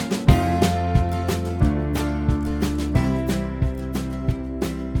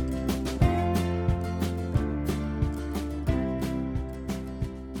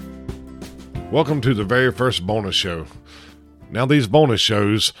Welcome to the very first bonus show. Now, these bonus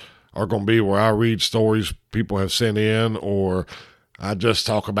shows are going to be where I read stories people have sent in, or I just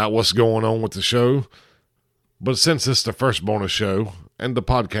talk about what's going on with the show. But since it's the first bonus show, and the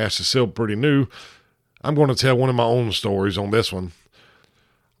podcast is still pretty new, I'm going to tell one of my own stories on this one.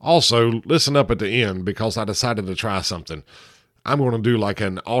 Also, listen up at the end because I decided to try something. I'm going to do like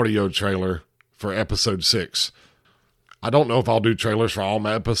an audio trailer for episode 6. I don't know if I'll do trailers for all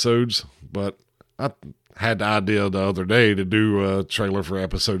my episodes, but I had the idea the other day to do a trailer for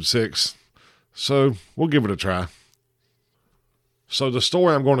episode 6. So we'll give it a try. So the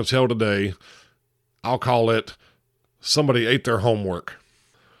story I'm going to tell today, I'll call it Somebody Ate Their Homework.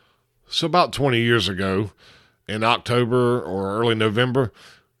 So about 20 years ago, in October or early November,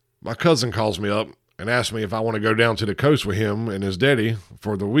 my cousin calls me up and asks me if I want to go down to the coast with him and his daddy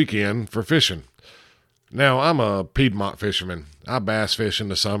for the weekend for fishing. Now, I'm a Piedmont fisherman. I bass fish in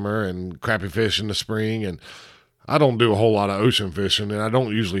the summer and crappie fish in the spring, and I don't do a whole lot of ocean fishing, and I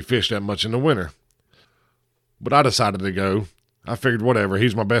don't usually fish that much in the winter. But I decided to go. I figured whatever,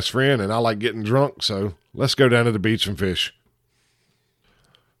 he's my best friend, and I like getting drunk, so let's go down to the beach and fish.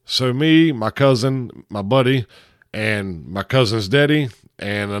 So me, my cousin, my buddy, and my cousin's daddy,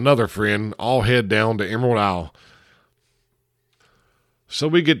 and another friend all head down to Emerald Isle. So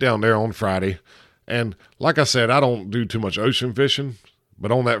we get down there on Friday. And like I said, I don't do too much ocean fishing,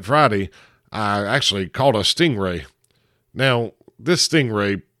 but on that Friday, I actually caught a stingray. Now, this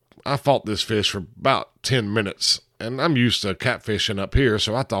stingray, I fought this fish for about 10 minutes, and I'm used to catfishing up here,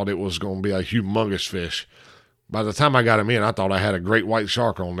 so I thought it was going to be a humongous fish. By the time I got him in, I thought I had a great white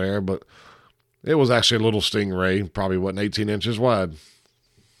shark on there, but it was actually a little stingray, probably wasn't 18 inches wide.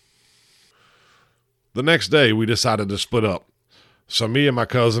 The next day, we decided to split up. So me and my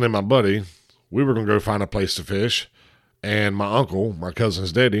cousin and my buddy, we were going to go find a place to fish, and my uncle, my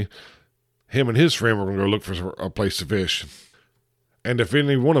cousin's daddy, him and his friend were going to go look for a place to fish. And if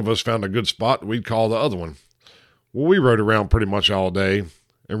any one of us found a good spot, we'd call the other one. Well, we rode around pretty much all day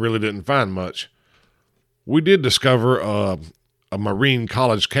and really didn't find much. We did discover a Marine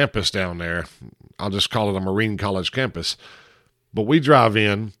College campus down there. I'll just call it a Marine College campus. But we drive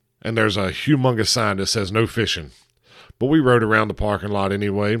in, and there's a humongous sign that says no fishing. But we rode around the parking lot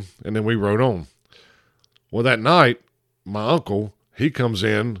anyway, and then we rode on. Well, that night, my uncle, he comes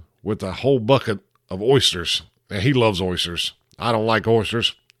in with a whole bucket of oysters, and he loves oysters. I don't like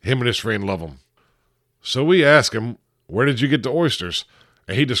oysters. Him and his friend love them. So we ask him, where did you get the oysters?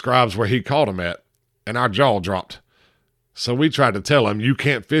 And he describes where he caught them at, and our jaw dropped. So we tried to tell him, you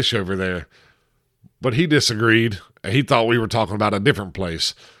can't fish over there. But he disagreed, and he thought we were talking about a different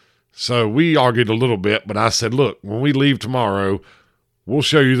place. So we argued a little bit, but I said, look, when we leave tomorrow, we'll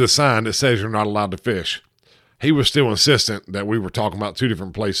show you the sign that says you're not allowed to fish. He was still insistent that we were talking about two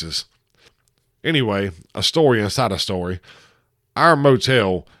different places. Anyway, a story inside a story. Our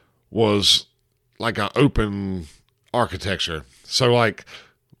motel was like an open architecture. So like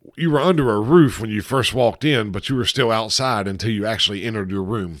you were under a roof when you first walked in, but you were still outside until you actually entered your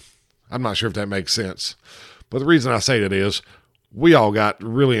room. I'm not sure if that makes sense. But the reason I say that is, we all got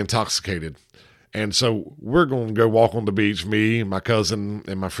really intoxicated. And so we're going to go walk on the beach, me, my cousin,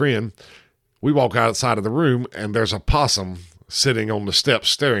 and my friend. We walk outside of the room, and there's a possum sitting on the steps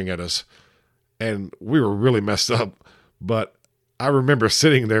staring at us. And we were really messed up. But I remember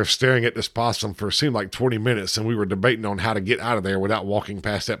sitting there staring at this possum for it seemed like 20 minutes, and we were debating on how to get out of there without walking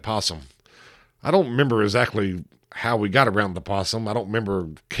past that possum. I don't remember exactly how we got around the possum. I don't remember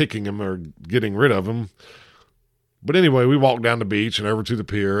kicking him or getting rid of him. But anyway, we walked down the beach and over to the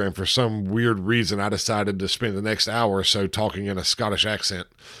pier, and for some weird reason, I decided to spend the next hour or so talking in a Scottish accent.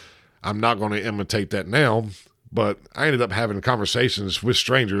 I'm not going to imitate that now, but I ended up having conversations with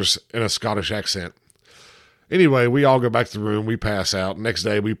strangers in a Scottish accent. Anyway, we all go back to the room, we pass out. Next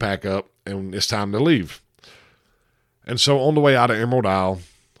day, we pack up, and it's time to leave. And so on the way out of Emerald Isle,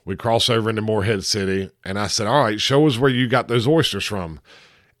 we cross over into Morehead City, and I said, all right, show us where you got those oysters from.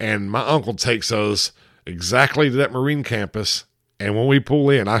 And my uncle takes us exactly to that Marine campus, and when we pull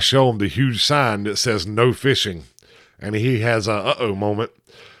in, I show him the huge sign that says no fishing, and he has a uh-oh moment.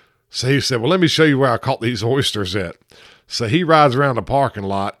 So he said, well, let me show you where I caught these oysters at. So he rides around the parking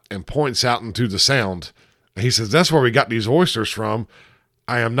lot and points out into the sound, and he says, that's where we got these oysters from.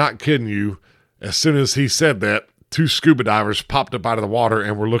 I am not kidding you. As soon as he said that, 2 scuba divers popped up out of the water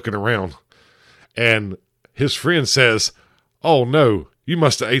and were looking around, and his friend says, oh no, you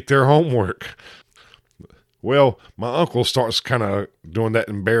must have ate their homework. Well, my uncle starts kind of doing that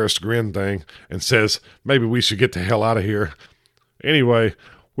embarrassed grin thing and says, maybe we should get the hell out of here. Anyway,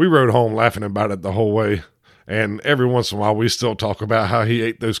 we rode home laughing about it the whole way. And every once in a while, we still talk about how he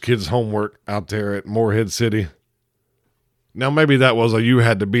ate those kids' homework out there at Morehead City. Now, maybe that was a you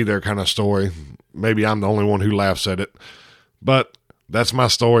had to be there kind of story. Maybe I'm the only one who laughs at it. But that's my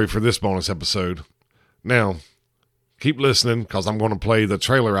story for this bonus episode. Now, keep listening because I'm going to play the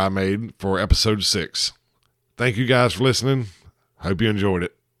trailer I made for episode 6. Thank you guys for listening. Hope you enjoyed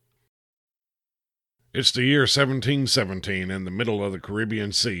it. It's the year 1717 in the middle of the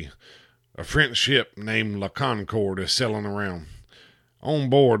Caribbean Sea. A French ship named La Concorde is sailing around. On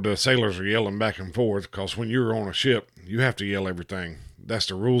board, the sailors are yelling back and forth because when you're on a ship, you have to yell everything. That's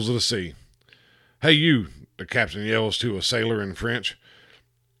the rules of the sea. "Hey you," the captain yells to a sailor in French.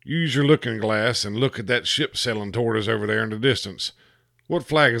 "Use your looking glass and look at that ship sailing toward us over there in the distance. What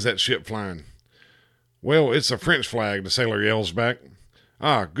flag is that ship flying?" "Well, it's a French flag," the sailor yells back.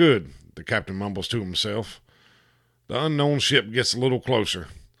 "Ah, good," the captain mumbles to himself. The unknown ship gets a little closer.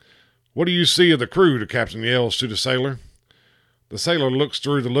 "What do you see of the crew?" the captain yells to the sailor. The sailor looks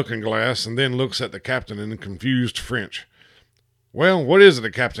through the looking glass and then looks at the captain in confused French. "Well, what is it?"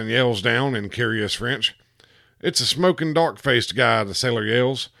 the captain yells down in curious French. "It's a smoking, dark-faced guy," the sailor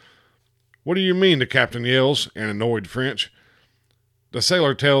yells. "What do you mean?" the captain yells in annoyed French. The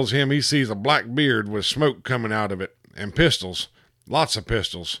sailor tells him he sees a black beard with smoke coming out of it, and pistols, lots of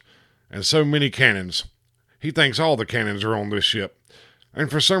pistols, and so many cannons. He thinks all the cannons are on this ship, and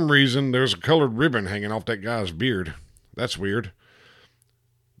for some reason there's a colored ribbon hanging off that guy's beard. That's weird.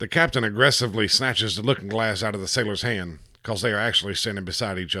 The captain aggressively snatches the looking glass out of the sailor's hand, because they are actually standing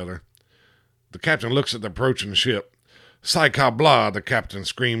beside each other. The captain looks at the approaching ship. "Sacre bleu," the captain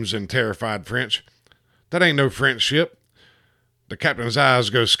screams in terrified French. "That ain't no French ship." The captain's eyes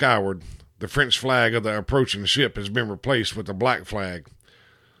go skyward. The French flag of the approaching ship has been replaced with a black flag.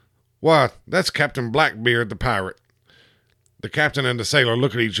 "Why, that's Captain Blackbeard the pirate." The captain and the sailor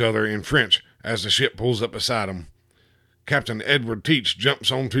look at each other in French as the ship pulls up beside them. Captain Edward Teach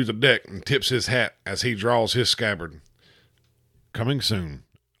jumps onto the deck and tips his hat as he draws his scabbard. Coming soon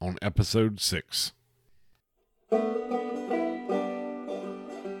on episode 6.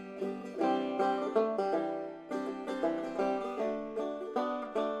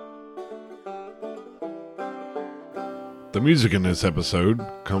 The music in this episode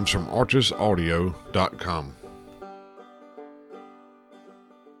comes from archesaudio.com.